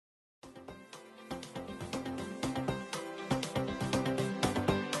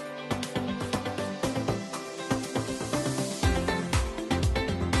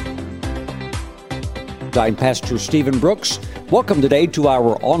Greetings, I'm Pastor Stephen Brooks. Welcome today to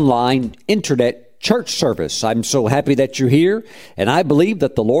our online internet church service. I'm so happy that you're here, and I believe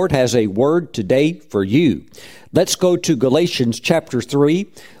that the Lord has a word today for you. Let's go to Galatians chapter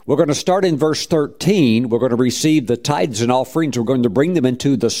 3. We're going to start in verse 13. We're going to receive the tithes and offerings. We're going to bring them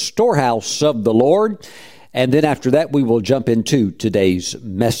into the storehouse of the Lord. And then after that, we will jump into today's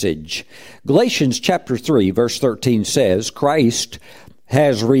message. Galatians chapter 3, verse 13 says, Christ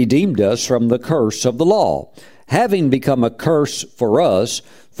has redeemed us from the curse of the law, having become a curse for us,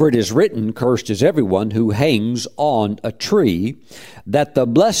 for it is written, Cursed is everyone who hangs on a tree, that the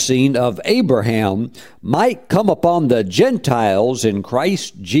blessing of Abraham might come upon the Gentiles in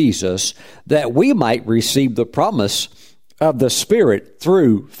Christ Jesus, that we might receive the promise of the Spirit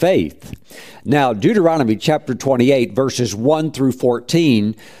through faith. Now, Deuteronomy chapter 28, verses 1 through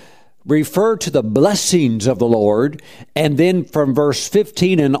 14, refer to the blessings of the Lord, and then from verse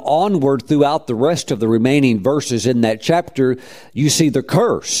 15 and onward throughout the rest of the remaining verses in that chapter, you see the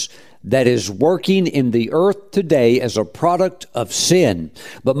curse that is working in the earth today as a product of sin.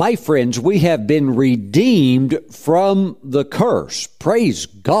 But my friends, we have been redeemed from the curse. Praise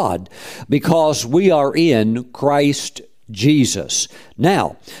God, because we are in Christ Jesus.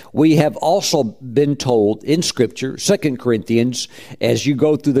 Now, we have also been told in Scripture, 2 Corinthians, as you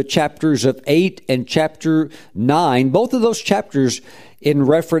go through the chapters of 8 and chapter 9, both of those chapters in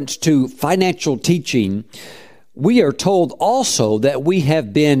reference to financial teaching, we are told also that we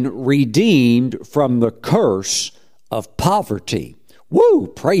have been redeemed from the curse of poverty. Woo!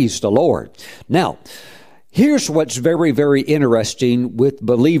 Praise the Lord. Now, here's what's very, very interesting with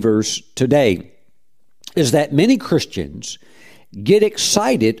believers today, is that many Christians get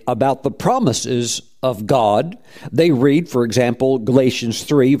excited about the promises of God. They read, for example, Galatians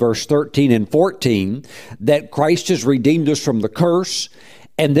 3, verse 13 and 14, that Christ has redeemed us from the curse.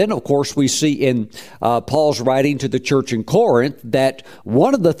 And then, of course, we see in Paul's writing to the church in Corinth that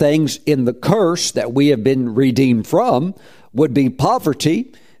one of the things in the curse that we have been redeemed from would be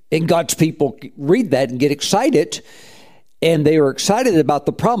poverty. And God's people read that and get excited. And they are excited about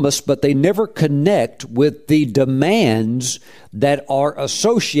the promise, but they never connect with the demands that are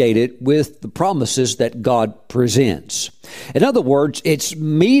associated with the promises that God presents. In other words, it's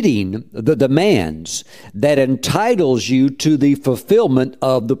meeting the demands that entitles you to the fulfillment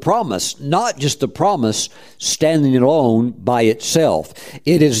of the promise, not just the promise standing alone by itself.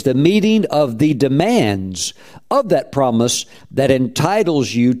 It is the meeting of the demands of that promise that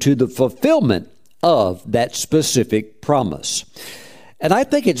entitles you to the fulfillment of that specific promise. And I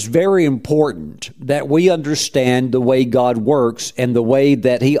think it's very important that we understand the way God works and the way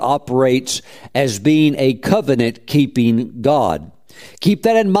that He operates as being a covenant-keeping God. Keep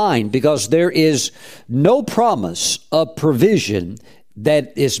that in mind, because there is no promise of provision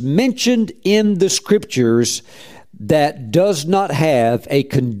that is mentioned in the Scriptures that does not have a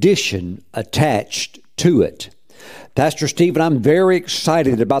condition attached to it. Pastor Stephen, I'm very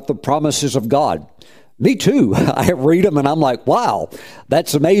excited about the promises of God. Me too. I read them and I'm like, wow,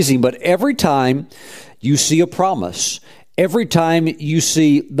 that's amazing. But every time you see a promise, every time you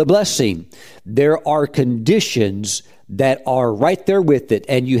see the blessing, there are conditions that are right there with it.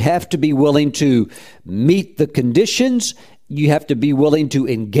 And you have to be willing to meet the conditions. You have to be willing to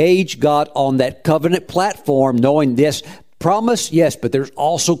engage God on that covenant platform, knowing this promise, yes, but there's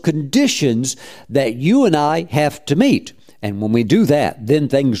also conditions that you and I have to meet. And when we do that, then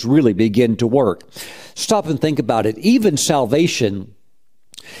things really begin to work. Stop and think about it. Even salvation,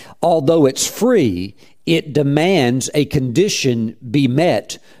 although it's free, it demands a condition be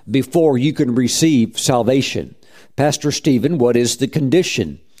met before you can receive salvation. Pastor Stephen, what is the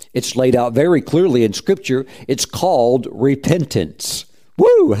condition? It's laid out very clearly in Scripture. It's called repentance.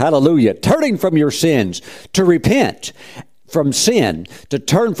 Woo! Hallelujah. Turning from your sins, to repent from sin, to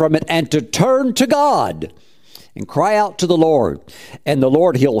turn from it, and to turn to God and cry out to the Lord. And the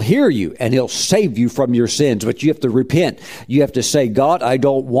Lord, He'll hear you and He'll save you from your sins. But you have to repent. You have to say, God, I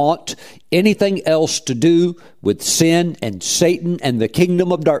don't want anything else to do with sin and Satan and the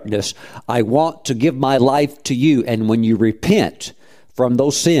kingdom of darkness. I want to give my life to you. And when you repent from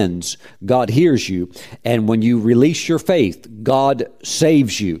those sins, God hears you. And when you release your faith, God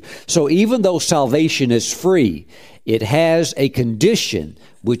saves you. So even though salvation is free, it has a condition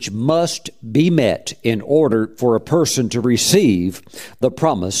which must be met in order for a person to receive the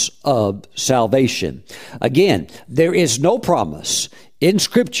promise of salvation. Again, there is no promise in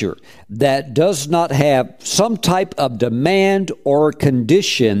Scripture that does not have some type of demand or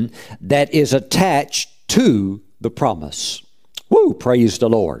condition that is attached to the promise. Woo, praise the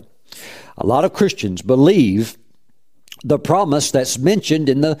Lord. A lot of Christians believe the promise that's mentioned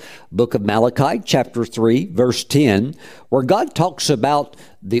in the book of Malachi, chapter 3, verse 10, where God talks about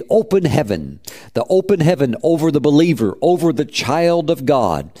the open heaven over the believer, over the child of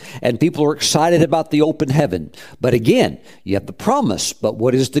God. And people are excited about the open heaven. But again, you have the promise, but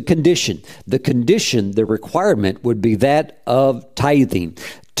what is the condition? The condition, the requirement would be that of tithing.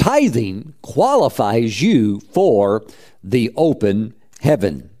 Tithing qualifies you for the open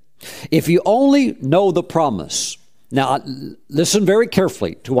heaven. If you only know the promise, now listen very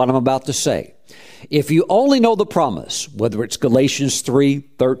carefully to what I'm about to say. If you only know the promise, whether it's Galatians 3,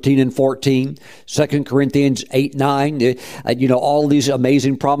 13 and 14, 2 Corinthians 8, 9, all these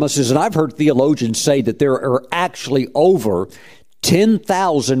amazing promises, and I've heard theologians say that there are actually over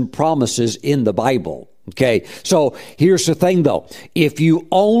 10,000 promises in the Bible. Okay, so here's the thing though. If you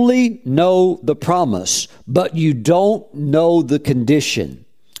only know the promise, but you don't know the condition,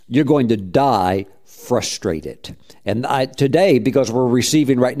 you're going to die frustrated. And today, because we're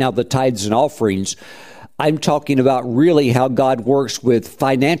receiving right now the tithes and offerings, I'm talking about really how God works with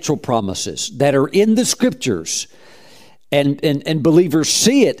financial promises that are in the scriptures. And believers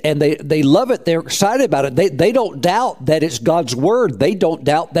see it and they love it. They're excited about it. They don't doubt that it's God's word. They don't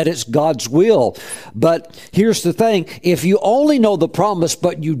doubt that it's God's will. But here's the thing. If you only know the promise,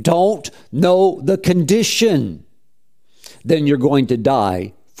 but you don't know the condition, then you're going to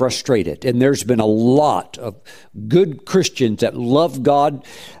die frustrated. And there's been a lot of good Christians that love God,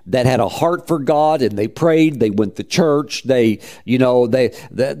 that had a heart for God, and they prayed, they went to church, they would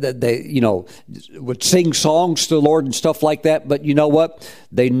sing songs to the Lord and stuff like that. But you know what?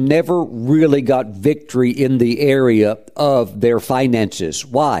 They never really got victory in the area of their finances.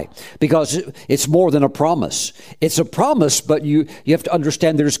 Why? Because it's more than a promise. It's a promise, but you have to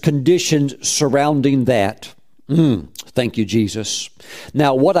understand there's conditions surrounding that. Thank you, Jesus.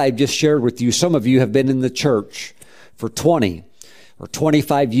 Now, what I've just shared with you, some of you have been in the church for 20 or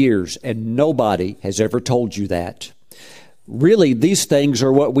 25 years, and nobody has ever told you that. Really, these things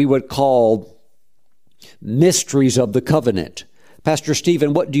are what we would call mysteries of the covenant. Pastor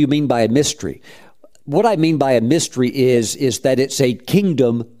Stephen, what do you mean by a mystery? What I mean by a mystery is that it's a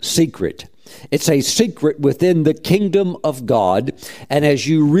kingdom secret. It's a secret within the kingdom of God. And as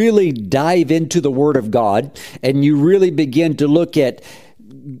you really dive into the Word of God and you really begin to look at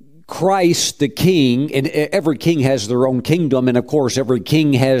Christ the King, and every king has their own kingdom, and of course every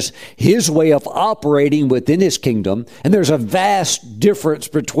king has his way of operating within his kingdom, and there's a vast difference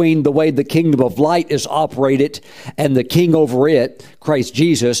between the way the kingdom of light is operated and the king over it, Christ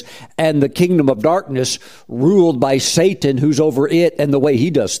Jesus, and the kingdom of darkness ruled by Satan, who's over it, and the way he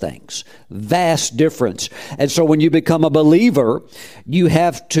does things. Vast difference. And so when you become a believer, you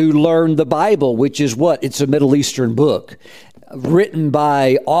have to learn the Bible, which is what? It's a Middle Eastern book, written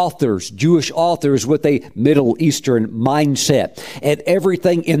by authors, Jewish authors with a Middle Eastern mindset. And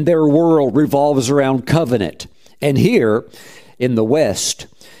everything in their world revolves around covenant. And here in the West,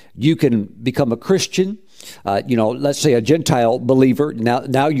 you can become a Christian, let's say a Gentile believer.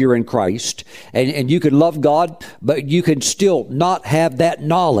 Now you're in Christ, and you can love God, but you can still not have that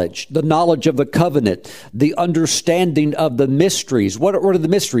knowledge, the knowledge of the covenant, the understanding of the mysteries. What are the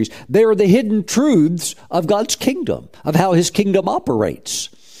mysteries? They are the hidden truths of God's kingdom, of how his kingdom operates.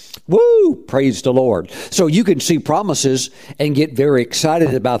 Woo! Praise the Lord. So you can see promises and get very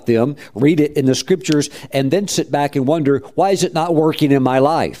excited about them, read it in the scriptures, and then sit back and wonder, why is it not working in my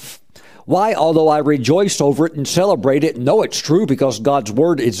life? Why, although I rejoice over it and celebrate it, and know it's true because God's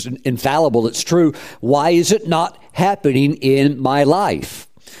word is infallible, it's true, why is it not happening in my life?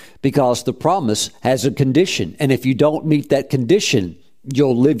 Because the promise has a condition, and if you don't meet that condition,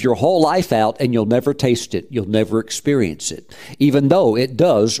 you'll live your whole life out and you'll never taste it. You'll never experience it, even though it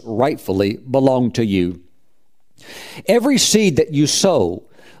does rightfully belong to you. Every seed that you sow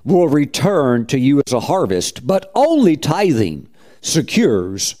will return to you as a harvest, but only tithing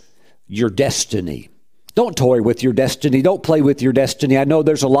secures your destiny. Don't toy with your destiny. Don't play with your destiny. I know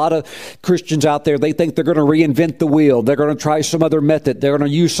there's a lot of Christians out there, they think they're going to reinvent the wheel. They're going to try some other method. They're going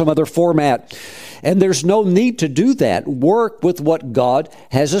to use some other format. And there's no need to do that. Work with what God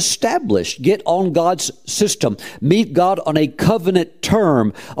has established. Get on God's system. Meet God on a covenant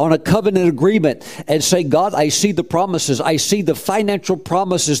term, on a covenant agreement, and say, God, I see the promises. I see the financial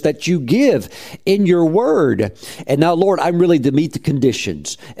promises that you give in your word. And now, Lord, I'm really to meet the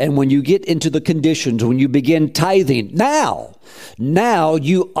conditions. And when you get into the conditions, when you begin tithing, now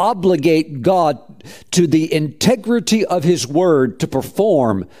you obligate God to the integrity of his word to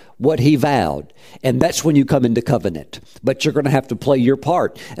perform what he vowed. And that's when you come into covenant. But you're going to have to play your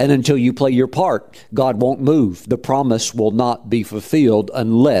part. And until you play your part, God won't move. The promise will not be fulfilled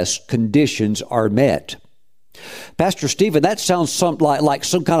unless conditions are met. Pastor Stephen, that sounds like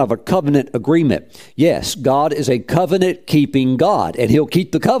some kind of a covenant agreement. Yes, God is a covenant-keeping God, and He'll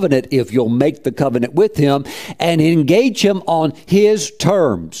keep the covenant if you'll make the covenant with Him and engage Him on His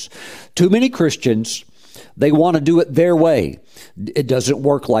terms. Too many Christians, they want to do it their way. It doesn't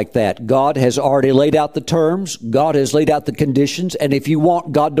work like that. God has already laid out the terms. God has laid out the conditions, and if you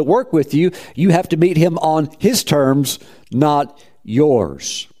want God to work with you, you have to meet Him on His terms, not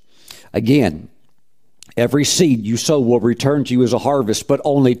yours. Again, every seed you sow will return to you as a harvest, but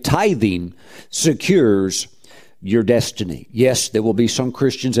only tithing secures your destiny. Yes, there will be some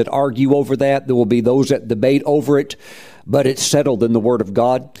Christians that argue over that. There will be those that debate over it, but it's settled in the Word of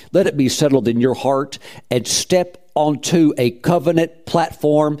God. Let it be settled in your heart and step onto a covenant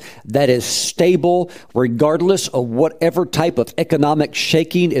platform that is stable regardless of whatever type of economic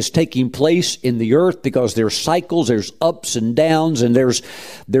shaking is taking place in the earth, because there's cycles, there's ups and downs, and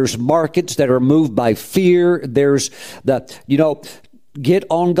there's markets that are moved by fear. Get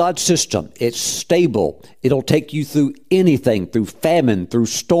on God's system. It's stable. It'll take you through anything, through famine, through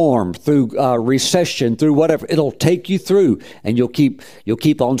storm, through recession, through whatever. It'll take you through, and you'll keep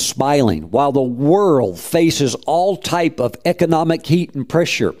on smiling. While the world faces all type of economic heat and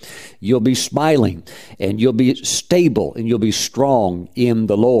pressure, you'll be smiling, and you'll be stable, and you'll be strong in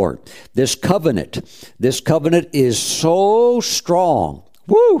the Lord. This covenant is so strong.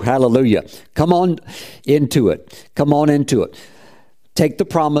 Woo, hallelujah. Come on into it. Come on into it. Take the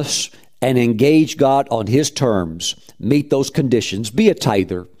promise and engage God on His terms. Meet those conditions. Be a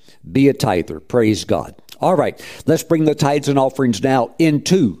tither. Be a tither. Praise God. All right, let's bring the tithes and offerings now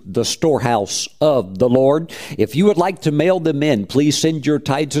into the storehouse of the Lord. If you would like to mail them in, please send your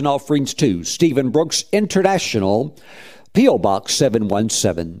tithes and offerings to Stephen Brooks International, P.O. Box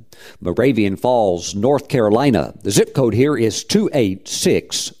 717, Moravian Falls, North Carolina. The zip code here is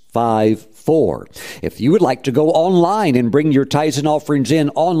 28654. If you would like to go online and bring your tithes and offerings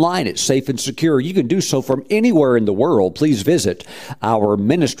in online, it's safe and secure. You can do so from anywhere in the world. Please visit our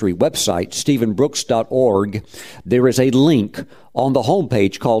ministry website, stephenbrooks.org. There is a link on the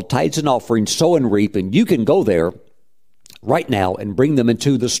homepage called Tithes and Offerings, Sow and Reap, and you can go there right now and bring them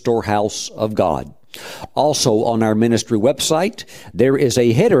into the storehouse of God. Also on our ministry website, there is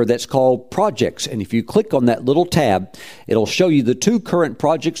a header that's called Projects. And if you click on that little tab, it'll show you the two current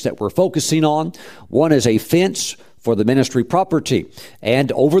projects that we're focusing on. One is a fence for the ministry property.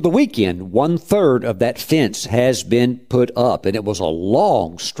 And over the weekend, 1/3 of that fence has been put up. And it was a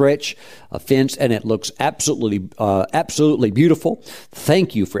long stretch of fence, and it looks absolutely beautiful.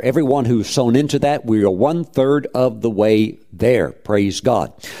 Thank you for everyone who's sown into that. We are 1/3 of the way there. Praise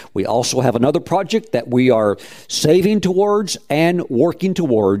God. We also have another project that we are saving towards and working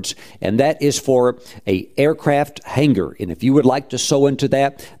towards, and that is for a aircraft hangar. And if you would like to sow into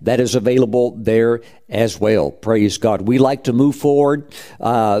that, that is available there as well. Praise God. We like to move forward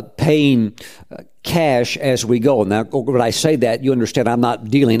paying cash as we go. Now, when I say that, you understand I'm not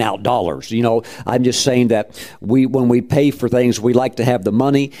dealing out dollars. I'm just saying that when we pay for things, we like to have the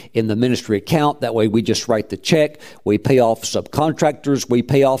money in the ministry account. That way we just write the check. We pay off subcontractors. We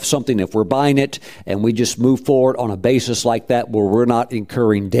pay off something if we're buying it, and we just move forward on a basis like that where we're not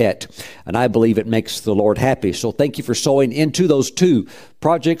incurring debt. And I believe it makes the Lord happy. So thank you for sowing into those two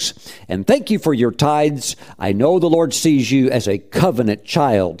projects, and thank you for your tithes. I know the Lord sees you as a covenant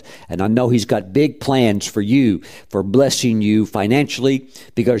child, and I know He's got big plans for you, for blessing you financially,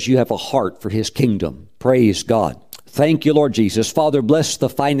 because you have a heart for His kingdom. Praise God. Thank you, Lord Jesus. Father, bless the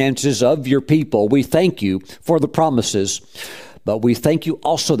finances of your people. We thank you for the promises, but we thank you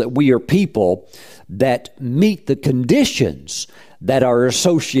also that we are people that meet the conditions that are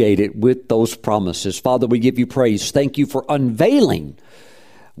associated with those promises. Father, we give you praise. Thank you for unveiling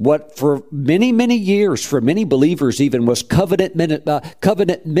what for many, many years, for many believers even, was covenant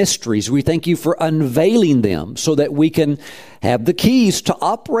mysteries. We thank you for unveiling them so that we can have the keys to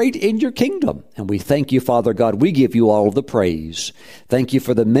operate in your kingdom. And we thank you, Father God. We give you all of the praise. Thank you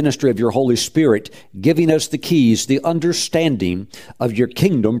for the ministry of your Holy Spirit, giving us the keys, the understanding of your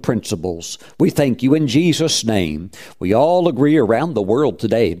kingdom principles. We thank you in Jesus' name. We all agree around the world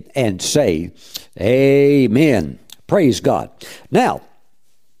today and say, amen. Praise God. Now,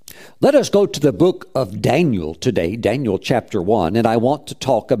 let us go to the book of Daniel today, Daniel chapter 1, and I want to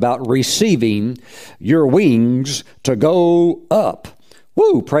talk about receiving your wings to go up.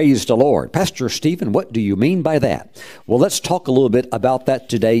 Woo, praise the Lord. Pastor Stephen, what do you mean by that? Well, let's talk a little bit about that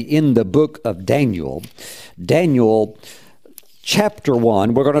today in the book of Daniel. Daniel chapter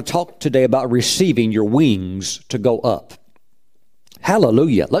 1, we're going to talk today about receiving your wings to go up.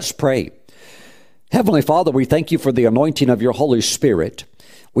 Hallelujah. Let's pray. Heavenly Father, we thank you for the anointing of your Holy Spirit.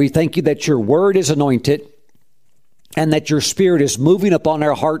 We thank you that your word is anointed. and that your Spirit is moving upon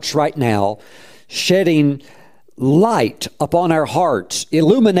our hearts right now, shedding light upon our hearts,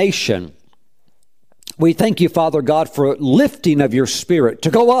 illumination. We thank you, Father God, for lifting of your Spirit to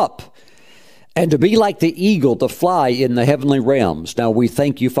go up and to be like the eagle, to fly in the heavenly realms. Now, we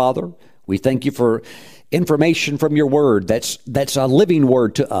thank you, Father. We thank you for information from your word that's a living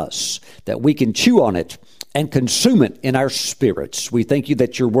word to us, that we can chew on it and consume it in our spirits. We thank you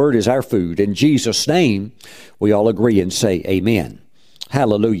that your word is our food. In Jesus' name, we all agree and say amen.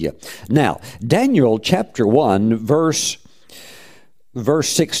 Hallelujah. Now, Daniel chapter 1, verse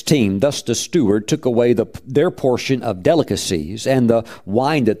 16, thus the steward took away their portion of delicacies and the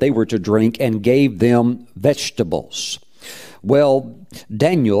wine that they were to drink and gave them vegetables. Well,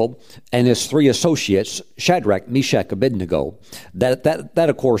 Daniel and his three associates, Shadrach, Meshach, Abednego, that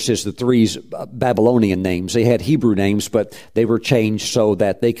of course is the three Babylonian names. They had Hebrew names, but they were changed so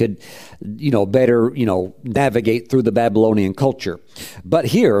that they could, better, navigate through the Babylonian culture. But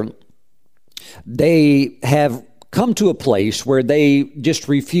here, they have come to a place where they just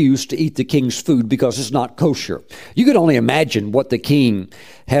refuse to eat the king's food because it's not kosher. You can only imagine what the king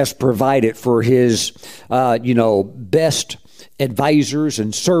has provided for his, best advisors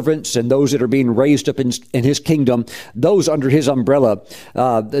and servants and those that are being raised up in his kingdom. Those under his umbrella,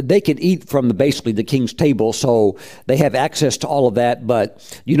 they can eat from basically the king's table, so they have access to all of that.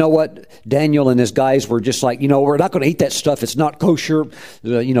 But you know what? Daniel and his guys were just like, we're not going to eat that stuff. It's not kosher.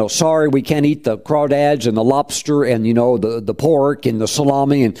 Sorry, we can't eat the crawdads and the lobster and, the pork and the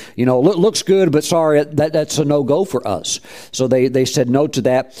salami and, looks good, but sorry, that's a no-go for us. So they said no to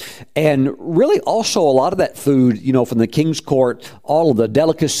that. And really also a lot of that food, from the king's court, all of the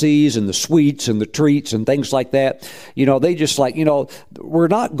delicacies and the sweets and the treats and things like that, they just like, we're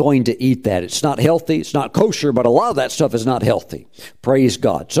not going to eat that. It's not healthy. It's not kosher, but a lot of that stuff is not healthy. Praise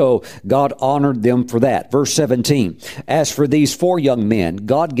God. So God honored them for that. Verse 17, as for these four young men,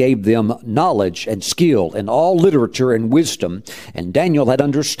 God gave them knowledge and skill in all literature and wisdom, and Daniel had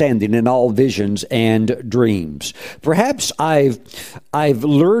understanding in all visions and dreams. Perhaps I've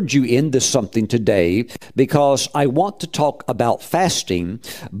lured you into something today because I want to talk about fasting,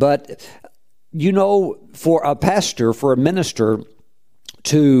 but for a pastor, for a minister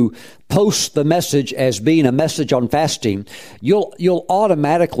to post the message as being a message on fasting, you'll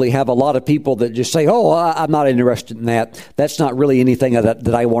automatically have a lot of people that just say, I'm not interested in that. That's not really anything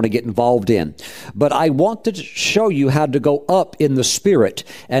that I want to get involved in. But I want to show you how to go up in the spirit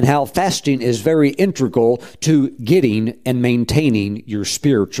and how fasting is very integral to getting and maintaining your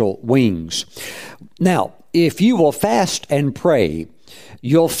spiritual wings. Now, if you will fast and pray,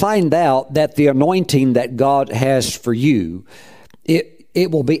 you'll find out that the anointing that God has for you,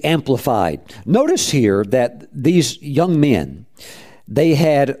 it will be amplified. Notice here that these young men, they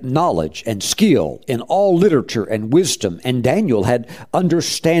had knowledge and skill in all literature and wisdom, and Daniel had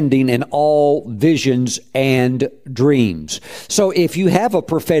understanding in all visions and dreams. So if you have a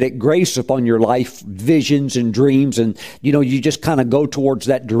prophetic grace upon your life, visions and dreams, and you just kind of go towards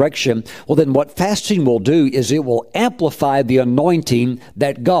that direction, well then what fasting will do is it will amplify the anointing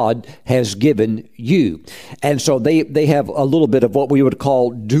that God has given you. And so they have a little bit of what we would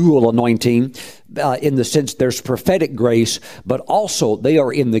call dual anointing, in the sense there's prophetic grace, but also they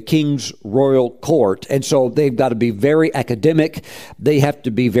are in the king's royal court. And so they've got to be very academic. They have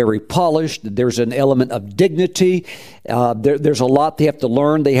to be very polished. There's an element of dignity. There's a lot they have to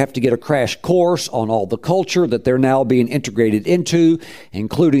learn. They have to get a crash course on all the culture that they're now being integrated into,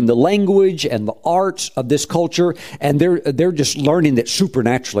 including the language and the arts of this culture. And they're just learning that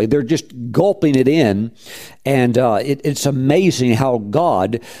supernaturally. They're just gulping it in. And it's amazing how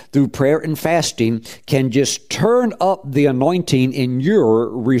God, through prayer and fasting, can just turn up the anointing in your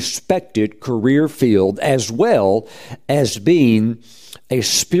respected career field, as well as being a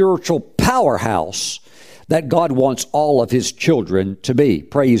spiritual powerhouse that God wants all of his children to be.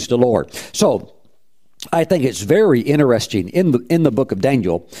 Praise the Lord. So I think it's very interesting in the book of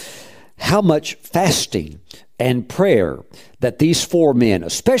Daniel how much fasting and prayer that these four men,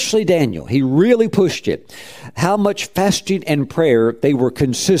 especially Daniel, he really pushed it, how much fasting and prayer they were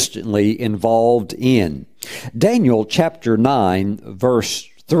consistently involved in. Daniel chapter 9, verse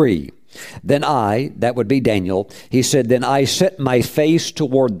 3. Then I, that would be Daniel, he said, then I set my face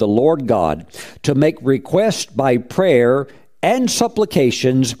toward the Lord God to make request by prayer and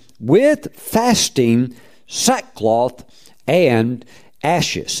supplications with fasting, sackcloth, and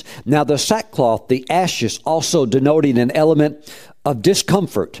ashes. Now the sackcloth, the ashes, also denoting an element of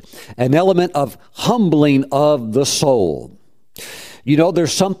discomfort, an element of humbling of the soul. You know,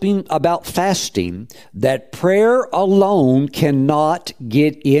 there's something about fasting that prayer alone cannot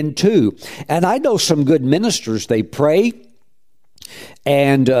get into. And I know some good ministers, they pray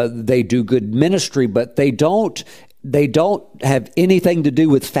and they do good ministry, but they don't have anything to do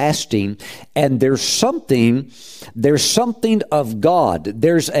with fasting. And there's something of God.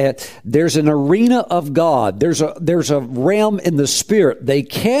 There's an arena of God. There's a realm in the spirit they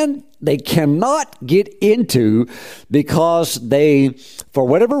cannot get into because they, for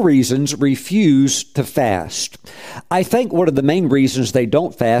whatever reasons, refuse to fast. I think one of the main reasons they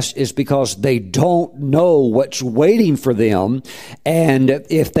don't fast is because they don't know what's waiting for them. And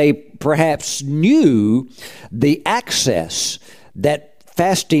if they perhaps knew the access that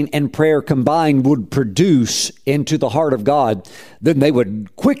fasting and prayer combined would produce into the heart of God, then they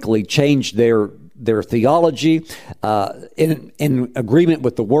would quickly change their theology in agreement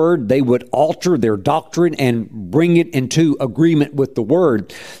with the Word. They would alter their doctrine and bring it into agreement with the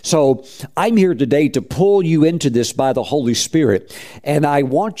Word. So I'm here today to pull you into this by the Holy Spirit. And I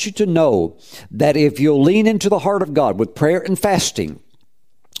want you to know that if you'll lean into the heart of God with prayer and fasting,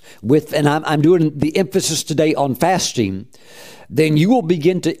 and I'm doing the emphasis today on fasting, then you will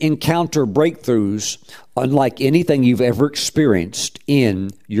begin to encounter breakthroughs unlike anything you've ever experienced in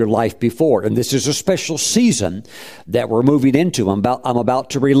your life before. And this is a special season that we're moving into. I'm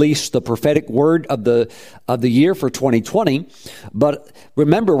about to release the prophetic word of the year for 2020. But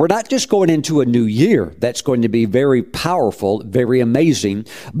remember, we're not just going into a new year that's going to be very powerful, very amazing,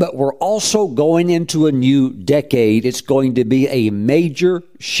 but we're also going into a new decade. It's going to be a major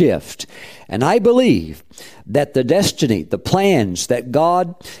shift. And I believe that the destiny, the plans that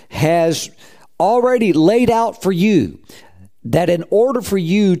God has already laid out for you, that in order for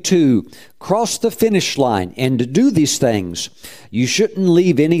you to cross the finish line and to do these things, you shouldn't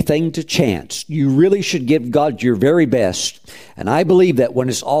leave anything to chance. You really should give God your very best. And I believe that when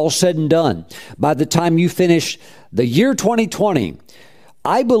it's all said and done, by the time you finish the year 2020,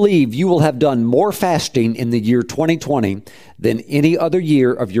 I believe you will have done more fasting in the year 2020 than any other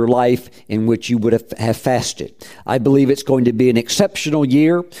year of your life in which you would have fasted. I believe it's going to be an exceptional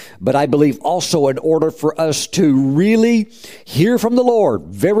year, but I believe also in order for us to really hear from the Lord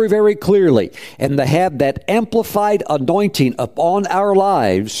very, very clearly and to have that amplified anointing upon our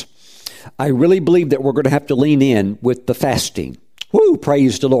lives, I really believe that we're going to have to lean in with the fasting. Woo,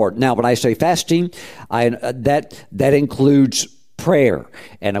 praise the Lord. Now, when I say fasting, that includes prayer.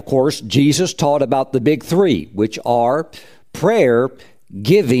 And of course, Jesus taught about the big three, which are prayer,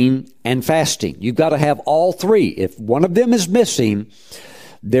 giving, and fasting. You've got to have all three. If one of them is missing,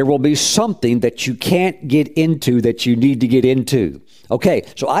 there will be something that you can't get into that you need to get into. Okay,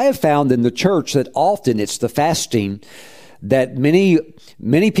 so I have found in the church that often it's the fasting that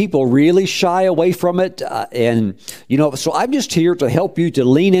many people really shy away from it. So I'm just here to help you to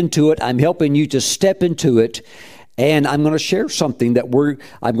lean into it. I'm helping you to step into it. And I'm going to share something that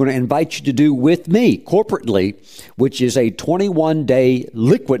I'm going to invite you to do with me corporately, which is a 21-day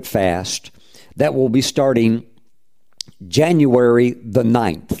liquid fast that will be starting January the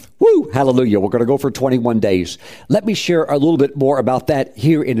 9th. Woo! Hallelujah. We're going to go for 21 days. Let me share a little bit more about that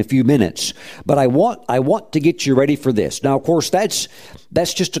here in a few minutes. But I want to get you ready for this. Now, of course, that's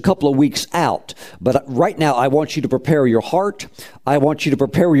just a couple of weeks out. But right now, I want you to prepare your heart. I want you to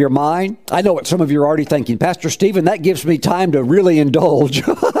prepare your mind. I know what some of you are already thinking. Pastor Stephen, that gives me time to really indulge,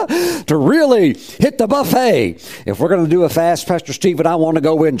 to really hit the buffet. If we're going to do a fast, Pastor Stephen, I want to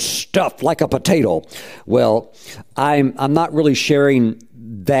go in stuffed like a potato. Well, I'm not really sharing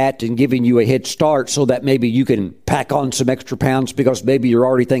that and giving you a head start so that maybe you can pack on some extra pounds, because maybe you're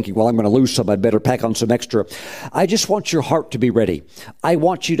already thinking, well, I'm going to lose some, I'd better pack on some extra. I just want your heart to be ready. I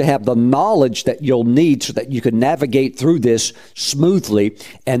want you to have the knowledge that you'll need so that you can navigate through this smoothly,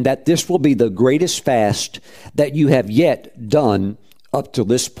 and that this will be the greatest fast that you have yet done up to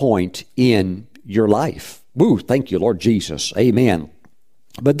this point in your life. Woo, thank you, Lord Jesus. Amen.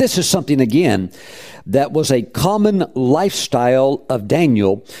 But this is something, again, that was a common lifestyle of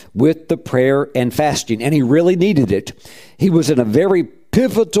Daniel with the prayer and fasting, and he really needed it. He was in a very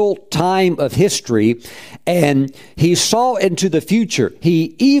pivotal time of history, and he saw into the future.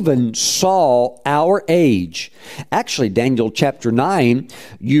 He even saw our age. Actually, Daniel chapter 9,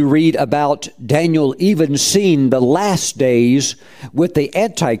 you read about Daniel even seeing the last days with the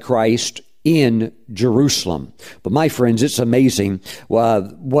Antichrist in Jerusalem. But my friends, it's amazing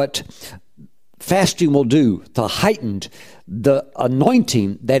what fasting will do to heighten the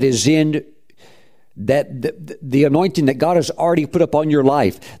anointing that is in the anointing that God has already put upon your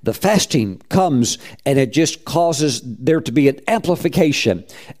life. The fasting comes and it just causes there to be an amplification,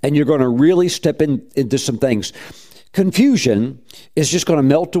 and you're going to really step into some things. confusion is just going to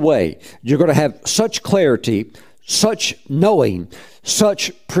melt away. You're going to have such clarity, such knowing,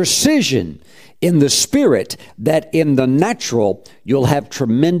 such precision in the spirit that in the natural you'll have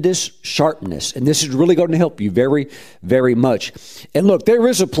tremendous sharpness. And this is really going to help you very, very much. And look, there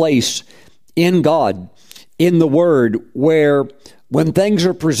is a place in God, in the Word, where when things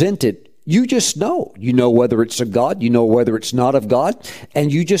are presented, you just know. You know whether it's of God, you know whether it's not of God,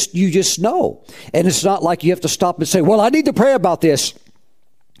 and you just know. And it's not like you have to stop and say, well, I need to pray about this.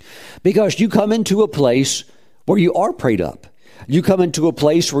 Because you come into a place where you are prayed up. You come into a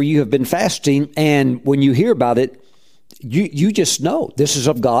place where you have been fasting, and when you hear about it, you just know this is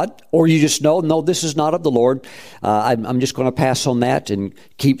of God, or you just know, no, this is not of the Lord. I'm just going to pass on that and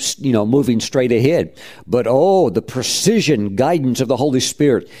keep, moving straight ahead. But the precision guidance of the Holy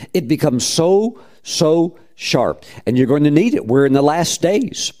Spirit, it becomes so sharp, and you're going to need it. We're in the last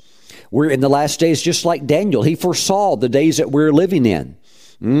days. We're in the last days, just like Daniel. He foresaw the days that we're living in.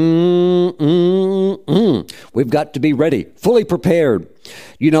 We've got to be ready, fully prepared.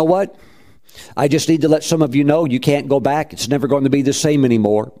 You know what? I just need to let some of you know you can't go back. It's never going to be the same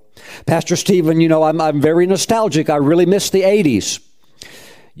anymore. Pastor Stephen, I'm very nostalgic. I really miss the 80s.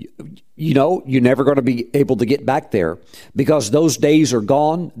 You're never going to be able to get back there because those days are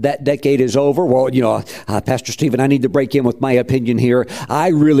gone. That decade is over. Well, Pastor Stephen, I need to break in with my opinion here. I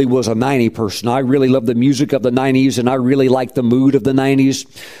really was a 90 person. I really loved the music of the 90s, and I really liked the mood of the 90s.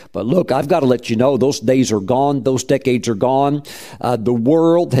 But look, I've got to let you know, those days are gone. Those decades are gone. The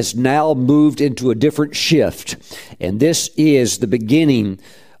world has now moved into a different shift, and this is the beginning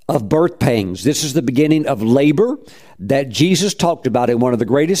of birth pangs. This is the beginning of labor that Jesus talked about in one of the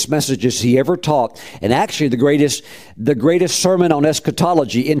greatest messages he ever taught, and actually the greatest sermon on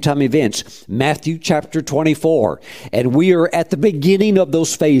eschatology, end time events, Matthew chapter 24. And we are at the beginning of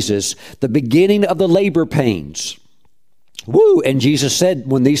those phases, the beginning of the labor pains. Woo! And Jesus said,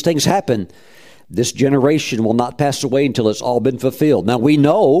 when these things happen, this generation will not pass away until it's all been fulfilled. Now we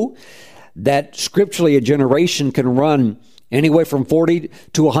know that scripturally a generation can run anywhere from 40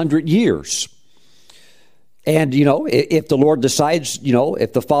 to 100 years. And, if the Lord decides,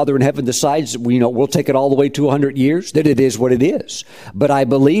 if the Father in heaven decides, we'll take it all the way to 100 years, then it is what it is. But I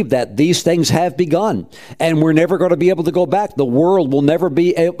believe that these things have begun, and we're never going to be able to go back. The world will never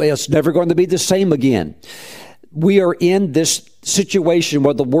be, it's never going to be the same again. We are in this situation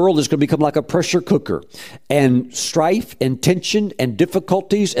where the world is going to become like a pressure cooker, and strife and tension and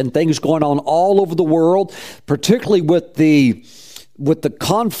difficulties and things going on all over the world, particularly with the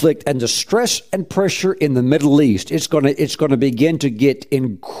conflict and the stress and pressure in the Middle East. It's going to begin to get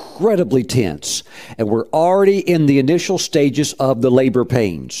incredibly tense, and we're already in the initial stages of the labor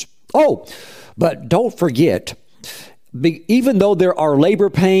pains. But don't forget, even though there are labor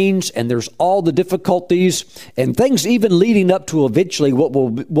pains and there's all the difficulties and things even leading up to eventually what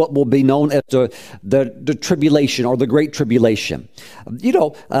will be known as the tribulation or the Great Tribulation.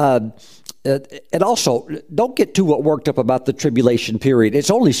 And also, don't get too worked up about the tribulation period.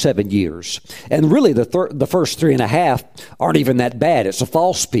 It's only 7 years. And really, the first 3.5 aren't even that bad. It's a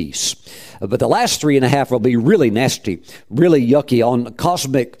false peace. But the last 3.5 will be really nasty, really yucky on a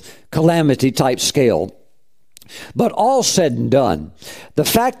cosmic calamity type scale. But all said and done, the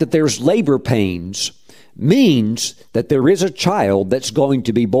fact that there's labor pains means that there is a child that's going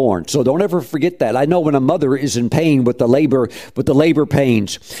to be born. So don't ever forget that. I know when a mother is in pain with the labor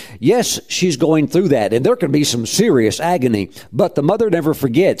pains, yes, she's going through that, and there can be some serious agony, but the mother never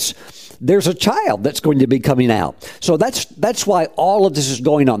forgets there's a child that's going to be coming out. So that's why all of this is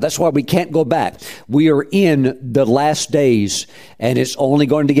going on. That's why we can't go back. We are in the last days, and it's only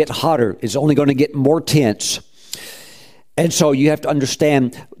going to get hotter. It's only going to get more tense. And so you have to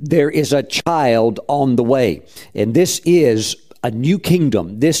understand there is a child on the way. And this is a new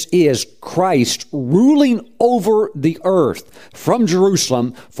kingdom. This is Christ ruling over the earth from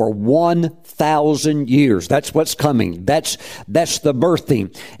Jerusalem for 1,000 years. That's what's coming. That's the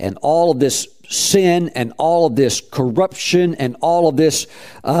birthing. And all of this sin and all of this corruption and all of this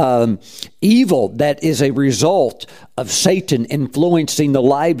evil that is a result of Satan influencing the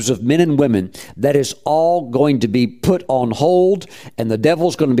lives of men and women, that is all going to be put on hold, and the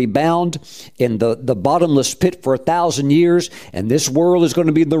devil's going to be bound in the bottomless pit for 1,000 years, and this world is going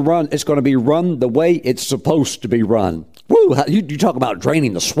to be it's going to be run the way it's supposed to be run. Woo! You talk about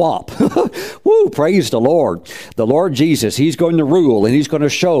draining the swamp. Woo! Praise the Lord. The Lord Jesus, He's going to rule, and He's going to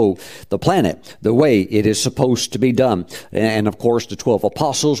show the planet the way it is supposed to be done. And of course, the 12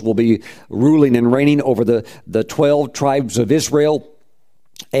 apostles will be ruling and reigning over the 12 tribes of Israel.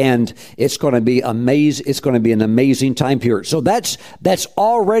 And it's going to be amazing. It's going to be an amazing time period. So that's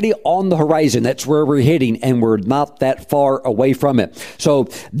already on the horizon. That's where we're heading, and we're not that far away from it. So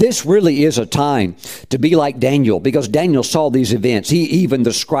this really is a time to be like Daniel, because Daniel saw these events. He even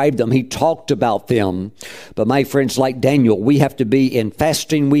described them. He talked about them. But my friends, like Daniel, we have to be in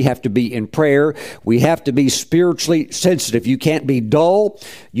fasting. We have to be in prayer. We have to be spiritually sensitive. You can't be dull.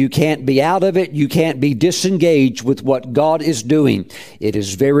 You can't be out of it. You can't be disengaged with what God is doing. It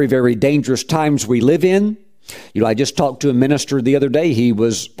is very, very dangerous times we live in. You know, I just talked to a minister the other day. He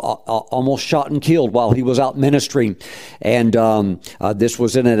was almost shot and killed while he was out ministering. And this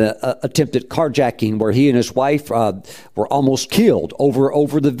was in an attempted carjacking where he and his wife were almost killed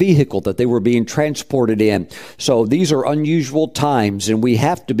over the vehicle that they were being transported in. So these are unusual times, and we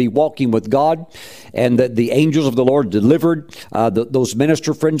have to be walking with God. And the angels of the Lord delivered those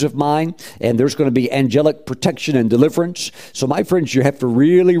minister friends of mine, and there's going to be angelic protection and deliverance. So my friends, you have to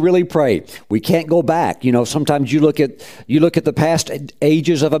really, really pray. We can't go back. You know, sometimes you look at the past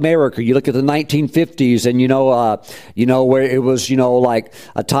ages of America. You look at the 1950s, and you know where it was, like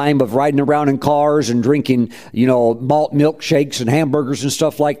a time of riding around in cars and drinking, malt milkshakes and hamburgers and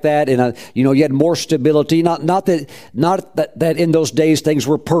stuff like that. And you had more stability. Not that in those days things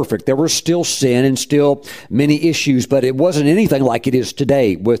were perfect. There was still sin and still many issues, but it wasn't anything like it is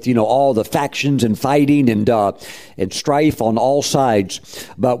today with all the factions and fighting and strife on all sides.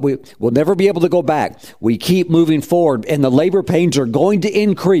 But we'll never be able to go back. We keep moving forward, and the labor pains are going to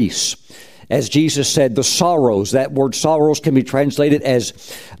increase. As Jesus said, the sorrows, that word sorrows can be translated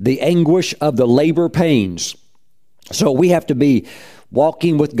as the anguish of the labor pains. So we have to be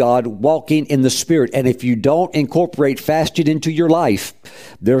walking with God, walking in the Spirit. And if you don't incorporate fasting into your life,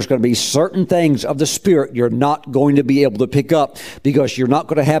 there's going to be certain things of the Spirit you're not going to be able to pick up, because you're not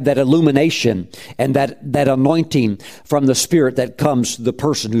going to have that illumination and that anointing from the Spirit that comes to the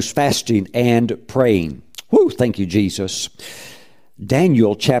person who's fasting and praying. Whew, thank you, Jesus.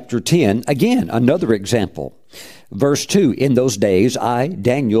 Daniel chapter 10, again, another example. Verse 2, in those days, I,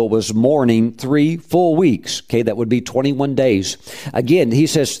 Daniel, was mourning 3 full weeks. Okay, that would be 21 days. Again, he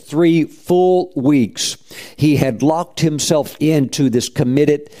says 3 full weeks. He had locked himself into this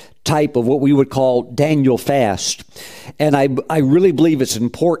committed type of what we would call Daniel fast. And I really believe it's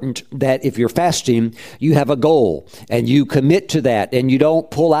important that if you're fasting, you have a goal and you commit to that, and you don't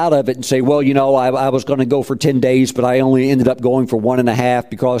pull out of it and say, well, I was going to go for 10 days, but I only ended up going for 1.5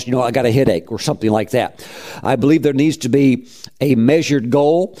 because, I got a headache or something like that. I believe there needs to be a measured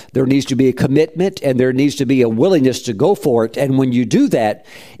goal. There needs to be a commitment, and there needs to be a willingness to go for it. And when you do that,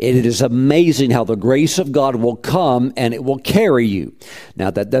 it is amazing how the grace of God will come and it will carry you. Now,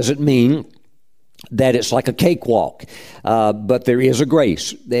 that doesn't mean that it's like a cakewalk, but there is a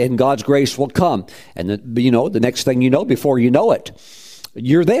grace, and God's grace will come. And the next thing you know, before you know it,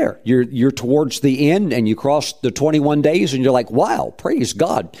 you're there. You're towards the end, and you cross the 21 days, and you're like, wow, praise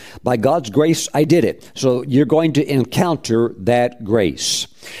God. By God's grace, I did it. So you're going to encounter that grace.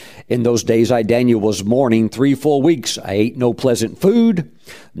 In those days, I, Daniel, was mourning 3 full weeks. I ate no pleasant food.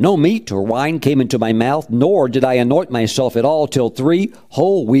 No meat or wine came into my mouth, nor did I anoint myself at all till 3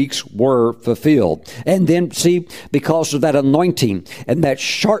 whole weeks were fulfilled. And then, see, because of that anointing and that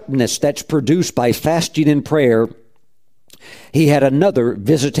sharpness that's produced by fasting and prayer, he had another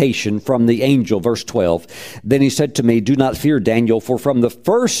visitation from the angel, verse 12. Then he said to me, do not fear, Daniel, for from the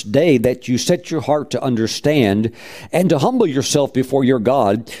first day that you set your heart to understand and to humble yourself before your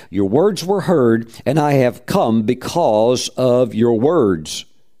God, your words were heard, and I have come because of your words.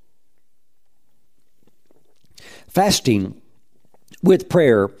 Fasting with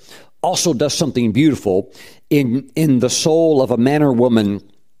prayer also does something beautiful in the soul of a man or woman,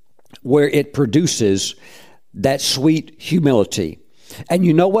 where it produces that sweet humility. And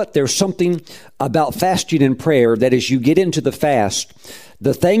you know what? There's something about fasting and prayer that as you get into the fast,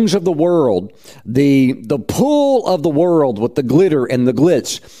 the things of the world, the pull of the world with the glitter and the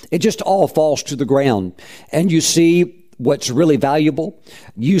glitz, it just all falls to the ground. And you see what's really valuable.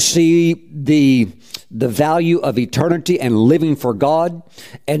 You see the value of eternity and living for God.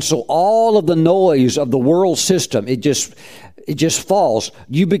 And so all of the noise of the world system, it just falls.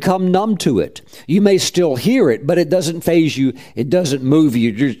 You become numb to it. You may still hear it, but it doesn't faze you. It doesn't move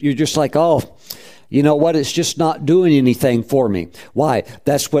you. You're just like, oh, you know what? It's just not doing anything for me. Why?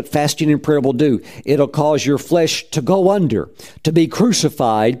 That's what fasting and prayer will do. It'll cause your flesh to go under, to be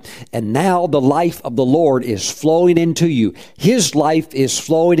crucified, and now the life of the Lord is flowing into you. His life is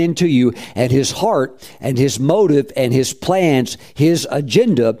flowing into you, and His heart and His motive and His plans, His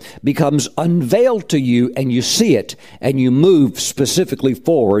agenda becomes unveiled to you, and you see it, and you move specifically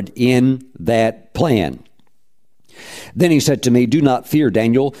forward in that plan. Then he said to me, "Do not fear,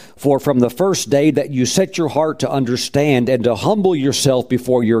 Daniel, for from the first day that you set your heart to understand and to humble yourself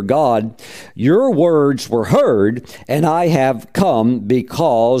before your God, your words were heard, and I have come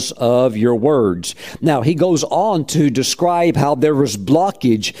because of your words." Now, he goes on to describe how there was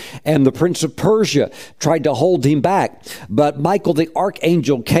blockage, and the prince of Persia tried to hold him back. But Michael the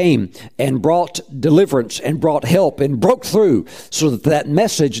archangel came and brought deliverance and brought help and broke through so that that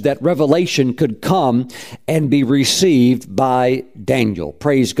message, that revelation could come and be received by Daniel.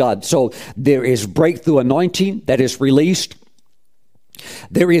 Praise God. So there is breakthrough anointing that is released.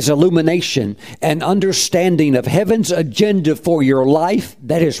 There is illumination and understanding of heaven's agenda for your life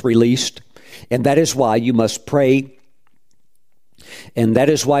that is released. And that is why you must pray. And that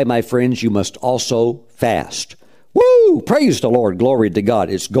is why, my friends, you must also fast. Woo! Praise the Lord. Glory to God.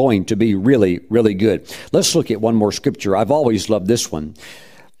 It's going to be really, really good. Let's look at one more scripture. I've always loved this one.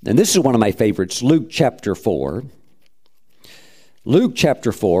 And this is one of my favorites, Luke chapter 4. Luke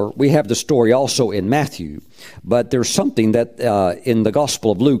chapter 4, we have the story also in Matthew, but there's something that in the Gospel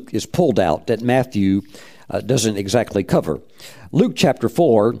of Luke is pulled out that Matthew doesn't exactly cover. Luke chapter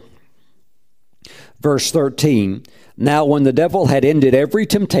 4, verse 13, "Now when the devil had ended every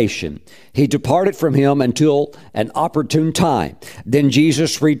temptation, he departed from him until an opportune time. Then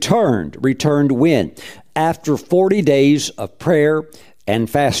Jesus returned. Returned when? After 40 days of prayer and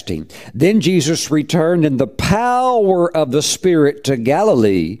fasting. Then Jesus returned in the power of the Spirit to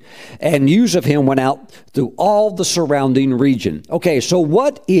Galilee, and news of him went out through all the surrounding region." Okay, so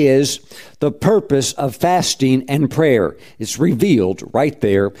what is the purpose of fasting and prayer? It's revealed right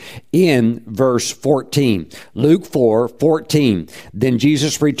there in verse 14. Luke 4:14. Then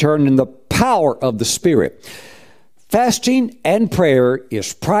Jesus returned in the power of the Spirit. Fasting and prayer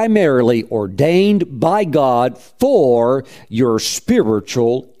is primarily ordained by God for your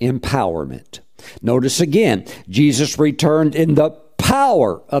spiritual empowerment. Notice again, Jesus returned in the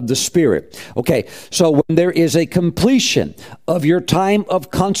power of the Spirit. Okay, so when there is a completion of your time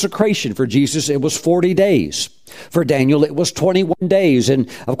of consecration, for Jesus it was 40 days. For Daniel it was 21 days. And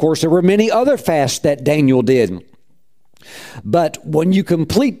of course there were many other fasts that Daniel did. But when you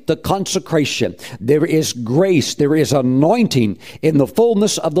complete the consecration, there is grace, there is anointing in the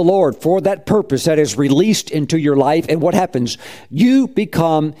fullness of the Lord for that purpose that is released into your life. And what happens? You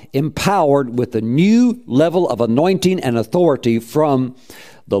become empowered with a new level of anointing and authority from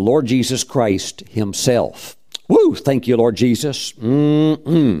the Lord Jesus Christ himself. Woo! Thank you, Lord Jesus.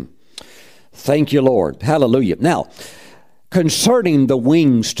 Thank you, Lord. Hallelujah. Now, concerning the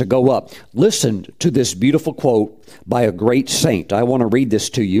wings to go up, listen to this beautiful quote by a great saint. I want to read this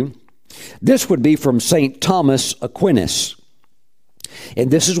to you. This would be from St. Thomas Aquinas. And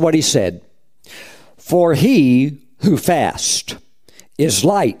this is what he said: "For he who fasts is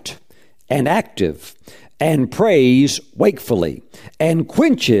light and active and prays wakefully and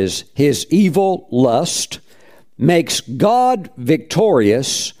quenches his evil lust, makes God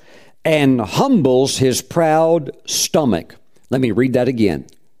victorious, and humbles his proud stomach." Let me read that again.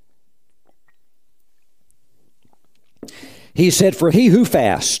 He said, "For he who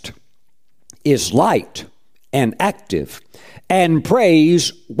fasts is light and active and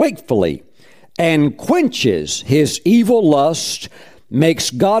prays wakefully and quenches his evil lust, makes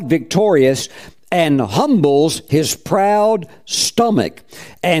God victorious, and humbles his proud stomach.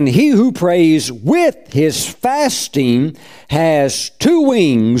 And he who prays with his fasting has two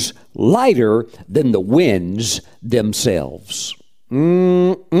wings lighter than the winds themselves."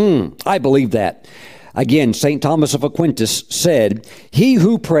 I believe that. Again, St. Thomas of Aquinas said, "He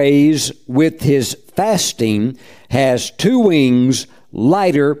who prays with his fasting has two wings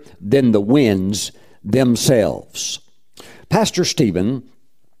lighter than the winds themselves." Pastor Stephen,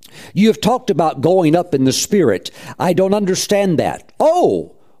 you have talked about going up in the Spirit. I don't understand that.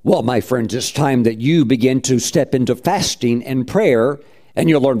 Oh, well, my friends, it's time that you begin to step into fasting and prayer, and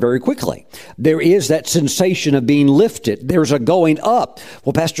you'll learn very quickly. There is that sensation of being lifted. There's a going up.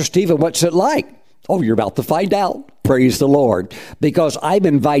 Well, Pastor Stephen, what's it like? Oh, you're about to find out. Praise the Lord. Because I'm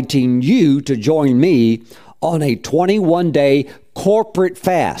inviting you to join me on a 21-day corporate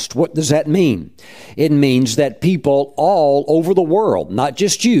fast. What does that mean? It means that people all over the world, not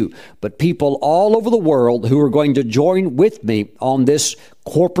just you, but people all over the world who are going to join with me on this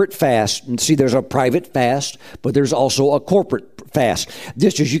corporate fast. And see, there's a private fast, but there's also a corporate fast.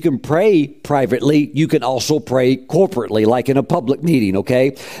 Just as you can pray privately, you can also pray corporately, like in a public meeting,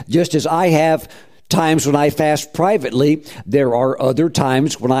 okay? Just as I have times when I fast privately, there are other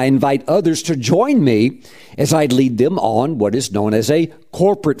times when I invite others to join me as I lead them on what is known as a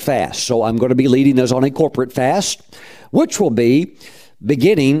corporate fast. So I'm going to be leading us on a corporate fast, which will be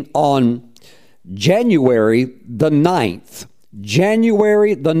beginning on January the 9th.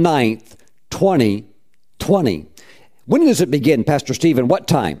 January the 9th, 2020. When does it begin, Pastor Stephen? What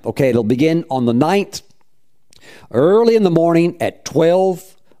time? Okay, it'll begin on the 9th, early in the morning at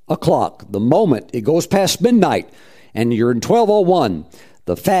 12 o'clock. The moment it goes past midnight and you're in 12:01,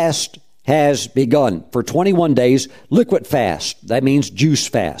 the fast has begun for 21 days, liquid fast. That means juice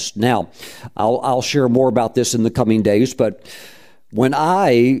fast. Now, I'll share more about this in the coming days, but when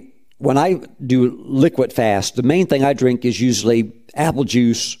I do liquid fast, the main thing I drink is usually apple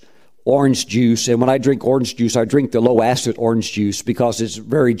juice, orange juice, and when I drink orange juice, I drink the low acid orange juice because it's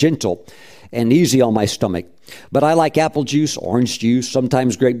very gentle and easy on my stomach. But I like apple juice, orange juice,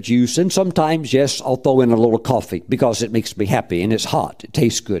 sometimes grape juice, and sometimes, yes, I'll throw in a little coffee because it makes me happy and it's hot. It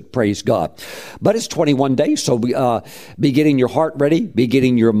tastes good. Praise God. But it's 21 days, so be getting your heart ready, be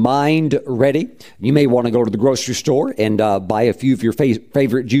getting your mind ready. You may want to go to the grocery store and buy a few of your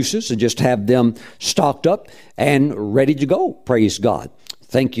favorite juices and just have them stocked up and ready to go. Praise God.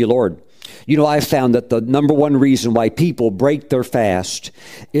 Thank you, Lord. You know, I found that the number one reason why people break their fast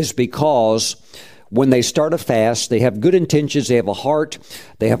is because when they start a fast, they have good intentions, they have a heart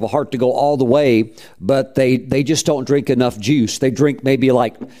to go all the way, but they just don't drink enough juice. They drink maybe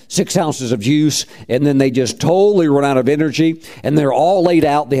like 6 ounces of juice, and then they just totally run out of energy, and they're all laid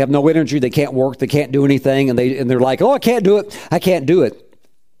out. They have no energy, they can't work, they can't do anything, and they're like, oh, I can't do it.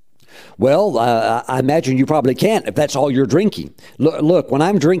 Well, I imagine you probably can't if that's all you're drinking. Look, when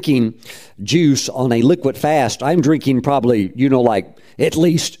I'm drinking juice on a liquid fast, I'm drinking probably, like at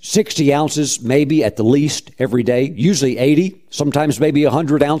least 60 ounces, maybe at the least every day, usually 80, sometimes maybe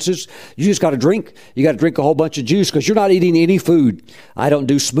 100 ounces. You just got to drink. You got to drink a whole bunch of juice because you're not eating any food. I don't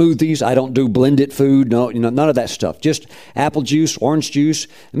do smoothies. I don't do blended food. No, none of that stuff. Just apple juice, orange juice,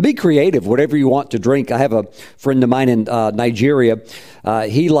 and be creative, whatever you want to drink. I have a friend of mine in Nigeria.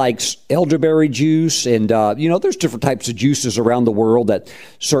 He likes elderberry juice, and there's different types of juices around the world that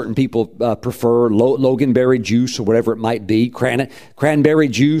certain people prefer. Loganberry juice or whatever it might be, cranberry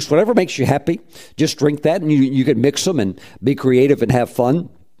juice, whatever makes you happy. Just drink that, and you can mix them and be creative and have fun.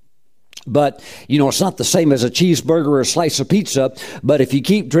 But, it's not the same as a cheeseburger or a slice of pizza. But if you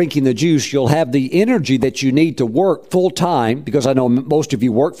keep drinking the juice, you'll have the energy that you need to work full time, because I know most of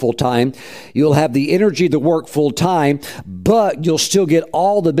you work full time. You'll have the energy to work full time, but you'll still get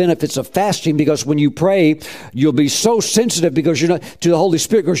all the benefits of fasting, because when you pray, you'll be so sensitive to the Holy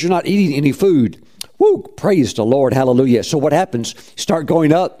Spirit because you're not eating any food. Woo! Praise the Lord. Hallelujah. So what happens? Start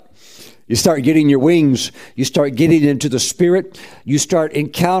going up. You start getting your wings. You start getting into the Spirit. You start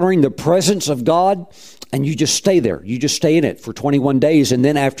encountering the presence of God, and you just stay there. You just stay in it for 21 days. And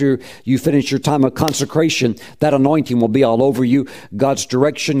then after you finish your time of consecration, that anointing will be all over you. God's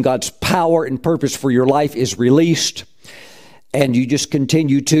direction, God's power and purpose for your life is released. And you just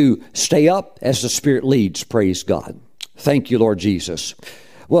continue to stay up as the Spirit leads. Praise God. Thank you, Lord Jesus.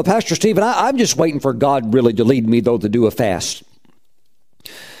 Well, Pastor Stephen, I'm just waiting for God really to lead me, though, to do a fast.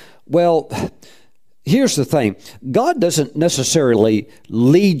 Well, here's the thing. God doesn't necessarily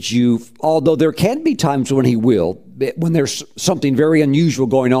lead you, although there can be times when He will, when there's something very unusual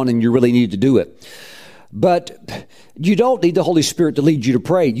going on and you really need to do it. But you don't need the Holy Spirit to lead you to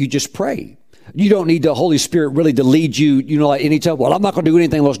pray. You just pray. You don't need the Holy Spirit really to lead you, like anytime. Well, I'm not going to do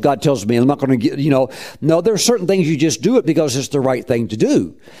anything unless God tells me. I'm not going to get, No, there are certain things you just do it because it's the right thing to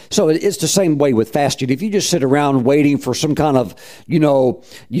do. So it's the same way with fasting. If you just sit around waiting for some kind of,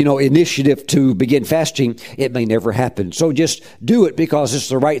 initiative to begin fasting, it may never happen. So just do it because it's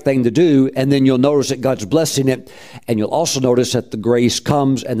the right thing to do. And then you'll notice that God's blessing it. And you'll also notice that the grace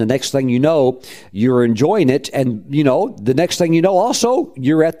comes. And the next thing you know, you're enjoying it. And, the next thing you know, also,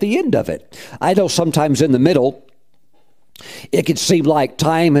 you're at the end of it. I know sometimes in the middle, it could seem like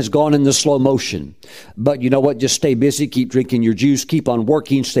time has gone into slow motion. But you know what? Just stay busy. Keep drinking your juice. Keep on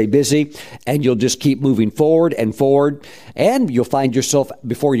working. Stay busy. And you'll just keep moving forward and forward. And you'll find yourself,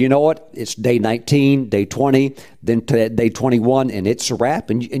 before you know it, it's day 19, day 20, then day 21, and it's a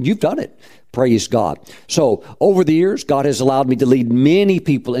wrap. And you've done it. Praise God. So over the years, God has allowed me to lead many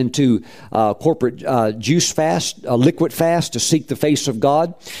people into corporate juice fast, liquid fast, to seek the face of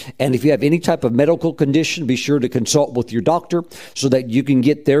God. And if you have any type of medical condition, be sure to consult with your doctor so that you can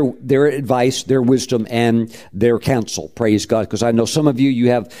get their advice, their wisdom, and their counsel. Praise God. Because I know some of you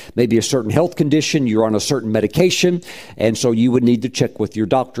have maybe a certain health condition, you're on a certain medication, and so you would need to check with your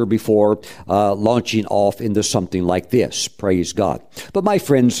doctor before launching off into something like this. Praise God. But my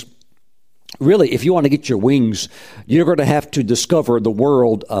friends, really, if you want to get your wings, you're going to have to discover the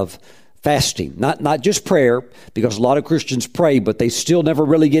world of fasting. Not just prayer, because a lot of Christians pray, but they still never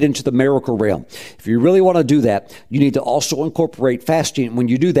really get into the miracle realm. If you really want to do that, you need to also incorporate fasting. When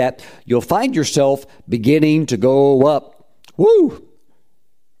you do that, you'll find yourself beginning to go up. Woo!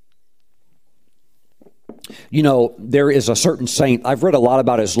 You know, there is a certain saint, I've read a lot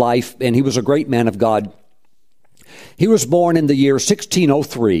about his life, and he was a great man of God. He was born in the year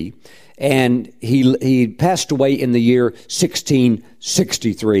 1603, and he passed away in the year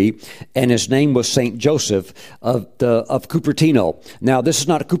 1663, and his name was Saint Joseph of Cupertino. Now, this is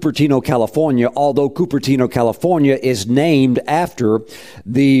not Cupertino, California, although Cupertino, California is named after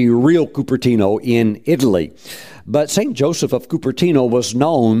the real Cupertino in Italy. But Saint Joseph of Cupertino was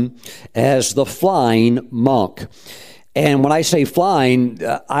known as the flying monk. And when I say flying,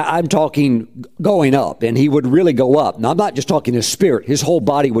 I'm talking going up, and he would really go up. Now, I'm not just talking his spirit. His whole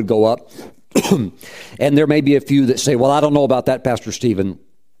body would go up. And there may be a few that say, well, I don't know about that, Pastor Stephen.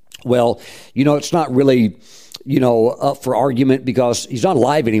 Well, you know, it's not really, you know, up for argument because he's not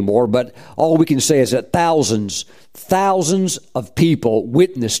alive anymore. But all we can say is that thousands of people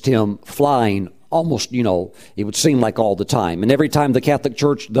witnessed him flying almost, you know, it would seem like all the time. And every time the Catholic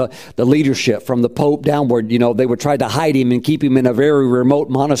Church, the leadership from the Pope downward, you know, they would try to hide him and keep him in a very remote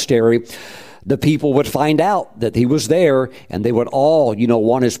monastery, the people would find out that he was there, and they would all, you know,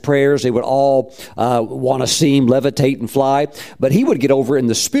 want his prayers. They would all want to see him levitate and fly. But he would get over in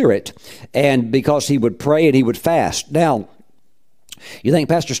the spirit, and because he would pray and he would fast. Now, you think,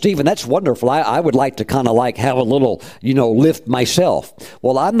 Pastor Stephen, that's wonderful. I would like to kind of like have a little, you know, lift myself.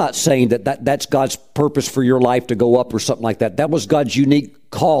 Well, I'm not saying that's God's purpose for your life to go up or something like that. That was God's unique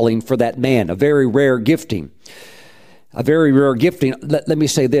calling for that man, a very rare gifting. A very rare gifting. Let me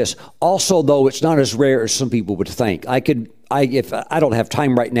say this. Also, though, it's not as rare as some people would think. If I don't have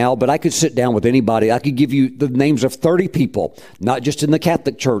time right now, but I could sit down with anybody. I could give you the names of 30 people, not just in the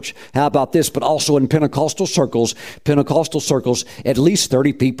Catholic Church. How about this? But also in Pentecostal circles, at least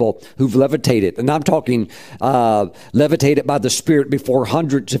 30 people who've levitated. And I'm talking levitated by the Spirit before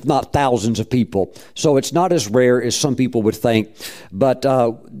hundreds, if not thousands of people. So it's not as rare as some people would think. But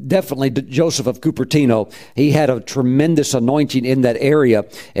definitely Joseph of Cupertino, he had a tremendous anointing in that area.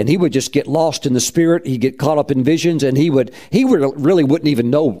 And he would just get lost in the Spirit. He'd get caught up in visions, and he really wouldn't even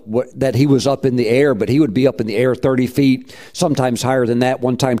know that he was up in the air, but he would be up in the air 30 feet, sometimes higher than that.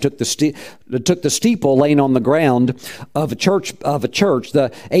 One time took the steeple laying on the ground of a church.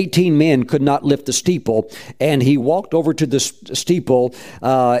 The 18 men could not lift the steeple, and he walked over to the steeple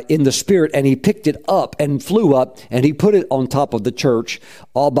in the Spirit, and he picked it up and flew up, and he put it on top of the church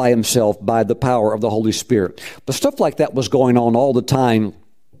all by himself by the power of the Holy Spirit. But stuff like that was going on all the time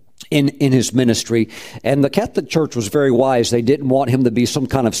in his ministry. And the Catholic Church was very wise. They didn't want him to be some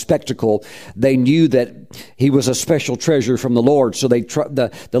kind of spectacle. They knew that he was a special treasure from the Lord. So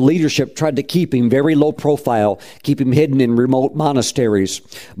the leadership tried to keep him very low profile, keep him hidden in remote monasteries.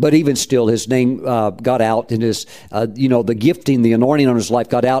 But even still, his name got out, and his, the gifting, the anointing on his life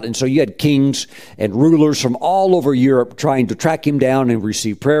got out. And so you had kings and rulers from all over Europe trying to track him down and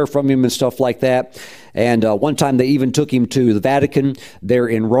receive prayer from him and stuff like that. And one time they even took him to the Vatican there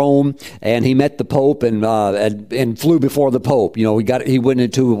in Rome, and he met the Pope and flew before the Pope. You know, he went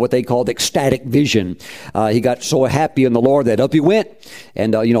into what they called ecstatic vision. He got so happy in the Lord that up he went,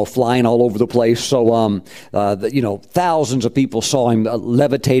 and flying all over the place. So thousands of people saw him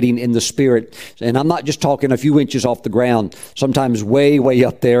levitating in the Spirit, and I'm not just talking a few inches off the ground. Sometimes way, way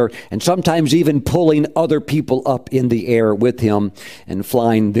up there, and sometimes even pulling other people up in the air with him and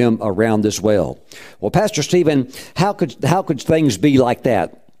flying them around as well. Well, Pastor Stephen, how could things be like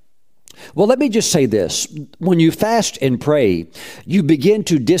that? Well, let me just say this. When you fast and pray, you begin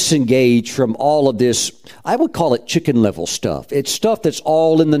to disengage from all of this, I would call it chicken level stuff. It's stuff that's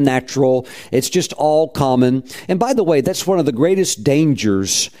all in the natural. It's just all common. And by the way, that's one of the greatest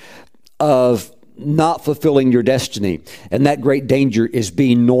dangers of not fulfilling your destiny. And that great danger is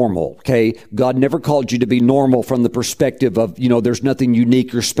being normal, okay? God never called you to be normal from the perspective of, there's nothing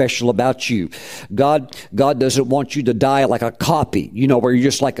unique or special about you. God doesn't want you to die like a copy, where you're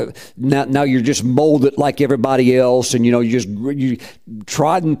just like now you're just molded like everybody else, and you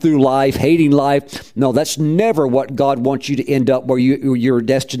trodden through life, hating life. No, that's never what God wants you to end up, where your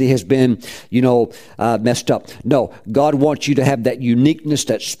destiny has been, messed up. No, God wants you to have that uniqueness,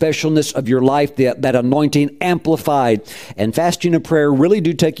 that specialness of your life, that anointing amplified. And fasting and prayer really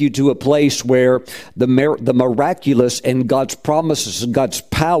do take you to a place where the miraculous and God's promises and God's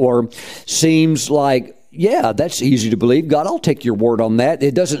power seems like, yeah, that's easy to believe. God, I'll take your word on that.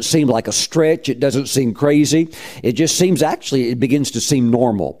 It doesn't seem like a stretch. It doesn't seem crazy. It just seems, it begins to seem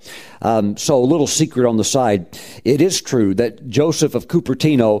normal. So a little secret on the side. It is true that Joseph of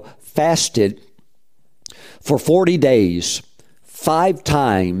Cupertino fasted for 40 days, 5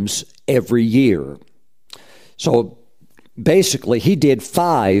 times every year. So basically, he did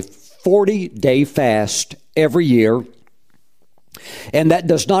 5 40-day fasts every year. And that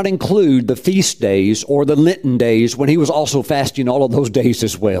does not include the feast days or the Lenten days when he was also fasting all of those days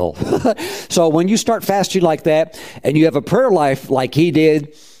as well. So when you start fasting like that and you have a prayer life like he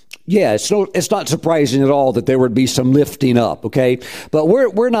did, yeah, it's not surprising at all that there would be some lifting up, okay? But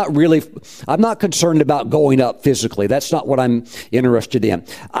we're not really, I'm not concerned about going up physically. That's not what I'm interested in.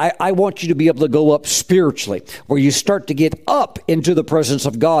 I want you to be able to go up spiritually, where you start to get up into the presence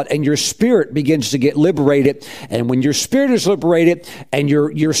of God and your spirit begins to get liberated. And when your spirit is liberated and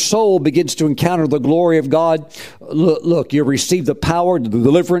your soul begins to encounter the glory of God, look, you receive the power, the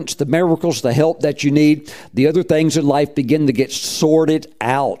deliverance, the miracles, the help that you need. The other things in life begin to get sorted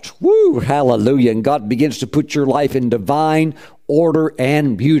out. Woo, hallelujah. And God begins to put your life in divine order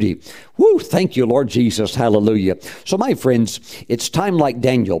and beauty. Woo, thank you, Lord Jesus. Hallelujah. So my friends, it's time like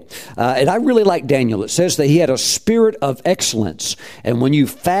Daniel. And I really like Daniel. It says that he had a spirit of excellence. And when you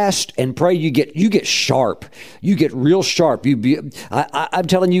fast and pray, you get sharp. You get real sharp. I'm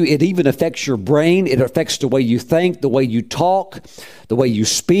telling you, it even affects your brain. It affects the way you think, the way you talk, the way you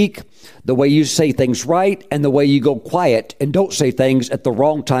speak, the way you say things right, and the way you go quiet and don't say things at the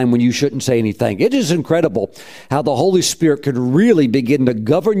wrong time when you shouldn't say anything. It is incredible how the Holy Spirit could really begin to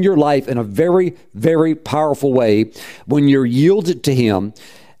govern your life in a very, very powerful way when you're yielded to Him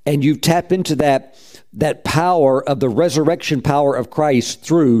and you tap into that power of the resurrection power of Christ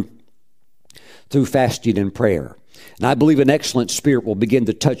through fasting and prayer. And I believe an excellent spirit will begin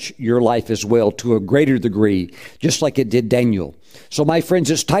to touch your life as well to a greater degree, just like it did Daniel. So my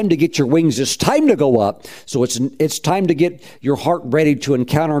friends, it's time to get your wings. It's time to go up. So it's time to get your heart ready to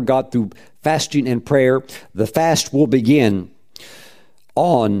encounter God through fasting and prayer. The fast will begin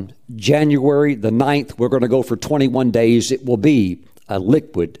on January the 9th. We're going to go for 21 days. It will be a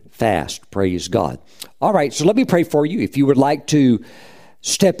liquid fast. Praise God. All right, so let me pray for you. If you would like to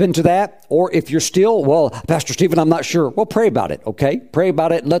step into that, or if you're still, well, Pastor Stephen, I'm not sure. Well, pray about it, okay? Pray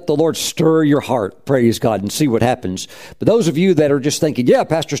about it and let the Lord stir your heart, praise God, and see what happens. But those of you that are just thinking, yeah,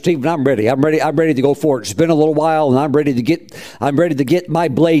 Pastor Stephen, I'm ready to go for it. It's been a little while and I'm ready to get my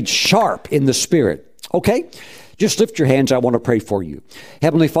blade sharp in the Spirit. Okay? Just lift your hands. I want to pray for you.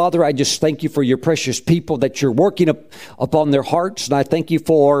 Heavenly Father, I just thank you for your precious people that you're working upon their hearts. And I thank you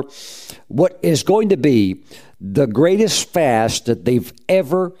for what is going to be the greatest fast that they've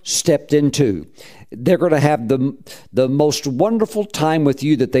ever stepped into. They're going to have the most wonderful time with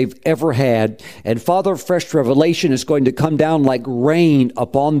you that they've ever had. And Father, fresh revelation is going to come down like rain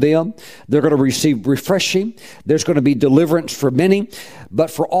upon them. They're going to receive refreshing. There's going to be deliverance for many. But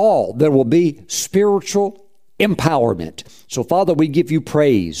for all, there will be spiritual empowerment. So, Father, we give you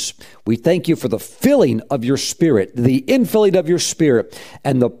praise. We thank you for the filling of your Spirit, the infilling of your Spirit,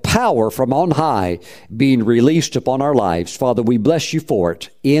 and the power from on high being released upon our lives. Father, we bless you for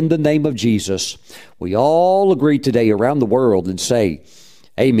it. In the name of Jesus, we all agree today around the world and say,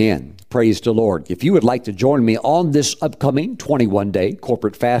 amen. Praise the Lord. If you would like to join me on this upcoming 21-day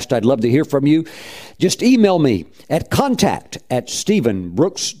corporate fast, I'd love to hear from you. Just email me at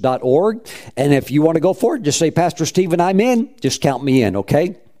contact@stephenbrooks.org. And if you want to go for it, just say, Pastor Stephen, I'm in. Just count me in,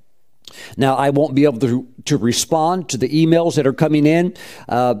 okay? Now, I won't be able to respond to the emails that are coming in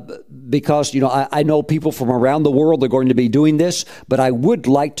because, I know people from around the world are going to be doing this, but I would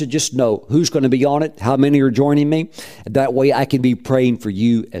like to just know who's going to be on it, how many are joining me. That way I can be praying for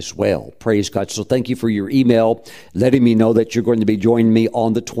you as well. Praise God. So thank you for your email, letting me know that you're going to be joining me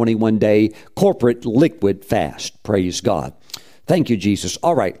on the 21-day corporate liquid fast. Praise God. Thank you, Jesus.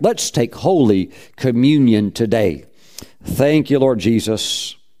 All right, let's take Holy Communion today. Thank you, Lord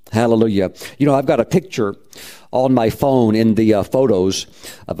Jesus. Hallelujah. I've got a picture on my phone in the photos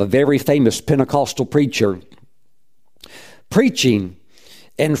of a very famous Pentecostal preacher preaching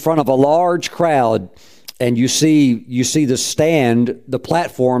in front of a large crowd. And you see the stand, the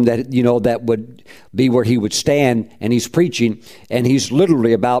platform that would be where he would stand, and he's preaching, and he's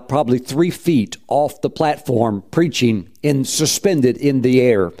literally about probably 3 feet off the platform preaching suspended in the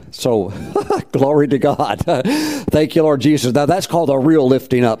air. So, glory to God. Thank you, Lord Jesus. Now, that's called a real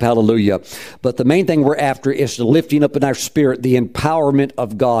lifting up. Hallelujah. But the main thing we're after is the lifting up in our spirit, the empowerment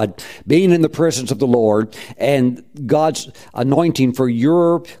of God, being in the presence of the Lord, and God's anointing for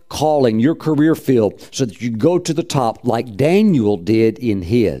your calling, your career field, so that you go to the top like Daniel did in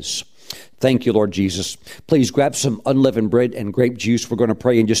his. Thank you, Lord Jesus. Please grab some unleavened bread and grape juice. We're going to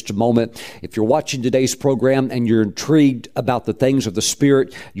pray in just a moment. If you're watching today's program and you're intrigued about the things of the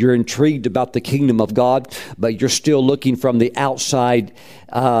Spirit, you're intrigued about the kingdom of God, but you're still looking from the outside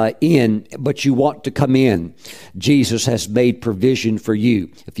in, but you want to come in, Jesus has made provision for you.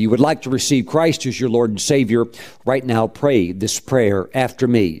 If you would like to receive Christ as your Lord and Savior, right now pray this prayer after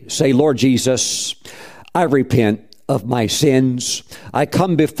me. Say, Lord Jesus, I repent of my sins. I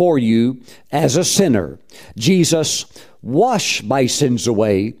come before you as a sinner. Jesus, wash my sins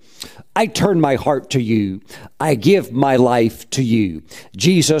away. I turn my heart to you. I give my life to you.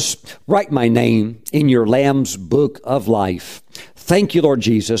 Jesus, write my name in your Lamb's book of life. Thank you, Lord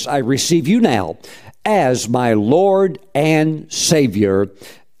Jesus. I receive you now as my Lord and Savior.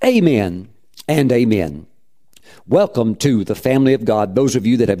 Amen and amen. Welcome to the family of God, those of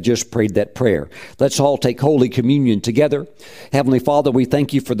you that have just prayed that prayer. Let's all take Holy Communion together. Heavenly Father, we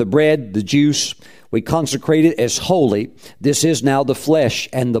thank you for the bread, the juice. We consecrate it as holy. This is now the flesh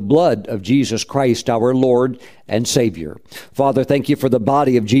and the blood of Jesus Christ, our Lord and Savior. Father, thank you for the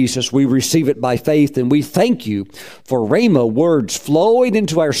body of Jesus. We receive it by faith, and we thank you for Rhema words flowing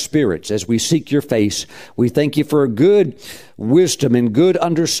into our spirits as we seek your face. We thank you for good wisdom and good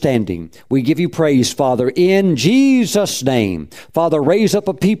understanding. We give you praise, Father, in Jesus' name. Father, raise up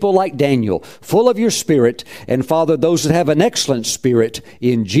a people like Daniel, full of your Spirit, and Father, those that have an excellent spirit,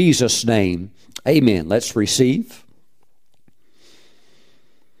 in Jesus' name. Amen. Let's receive.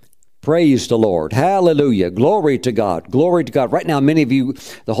 Praise the Lord. Hallelujah. Glory to God. Glory to God. Right now, many of you,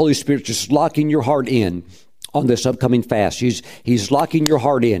 the Holy Spirit's just locking your heart in on this upcoming fast. He's locking your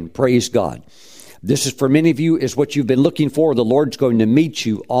heart in. Praise God. This is for many of you is what you've been looking for. The Lord's going to meet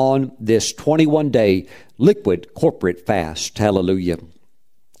you on this 21-day liquid corporate fast. Hallelujah.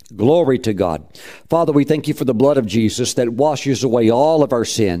 Glory to God. Father, we thank you for the blood of Jesus that washes away all of our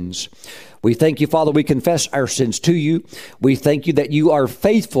sins. We thank you, Father, we confess our sins to you. We thank you that you are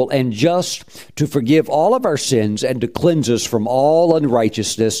faithful and just to forgive all of our sins and to cleanse us from all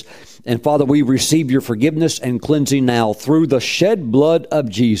unrighteousness. And Father, we receive your forgiveness and cleansing now through the shed blood of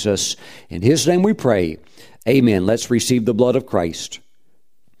Jesus. In his name we pray. Amen. Let's receive the blood of Christ.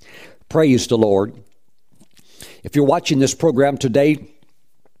 Praise the Lord. If you're watching this program today,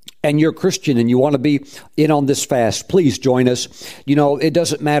 and you're a Christian and you want to be in on this fast, please join us. You know, it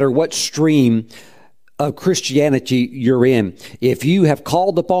doesn't matter what stream of Christianity you're in. If you have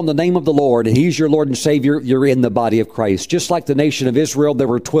called upon the name of the Lord and he's your Lord and Savior, you're in the body of Christ. Just like the nation of Israel, there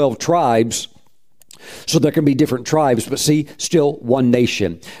were 12 tribes. So there can be different tribes, but see, still one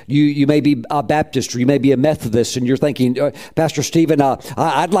nation. You may be a Baptist or you may be a Methodist, and you're thinking, Pastor Stephen,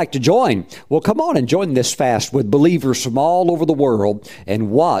 I'd like to join. Well, come on and join this fast with believers from all over the world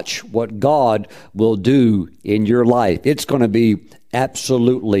and watch what God will do in your life. It's going to be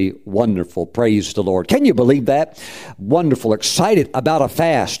absolutely wonderful. Praise the Lord. Can you believe that? Wonderful. Excited about a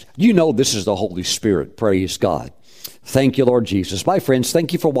fast. You know this is the Holy Spirit. Praise God. Thank you, Lord Jesus. My friends,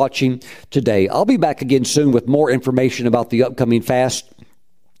 thank you for watching today. I'll be back again soon with more information about the upcoming fast.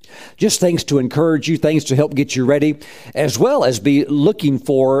 Just things to encourage you, things to help get you ready, as well as be looking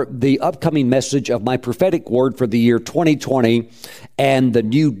for the upcoming message of my prophetic word for the year 2020 and the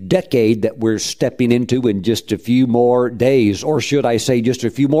new decade that we're stepping into in just a few more days, or should I say just a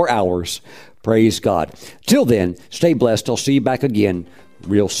few more hours. Praise God. Till then, stay blessed. I'll see you back again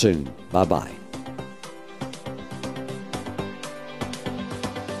real soon. Bye-bye.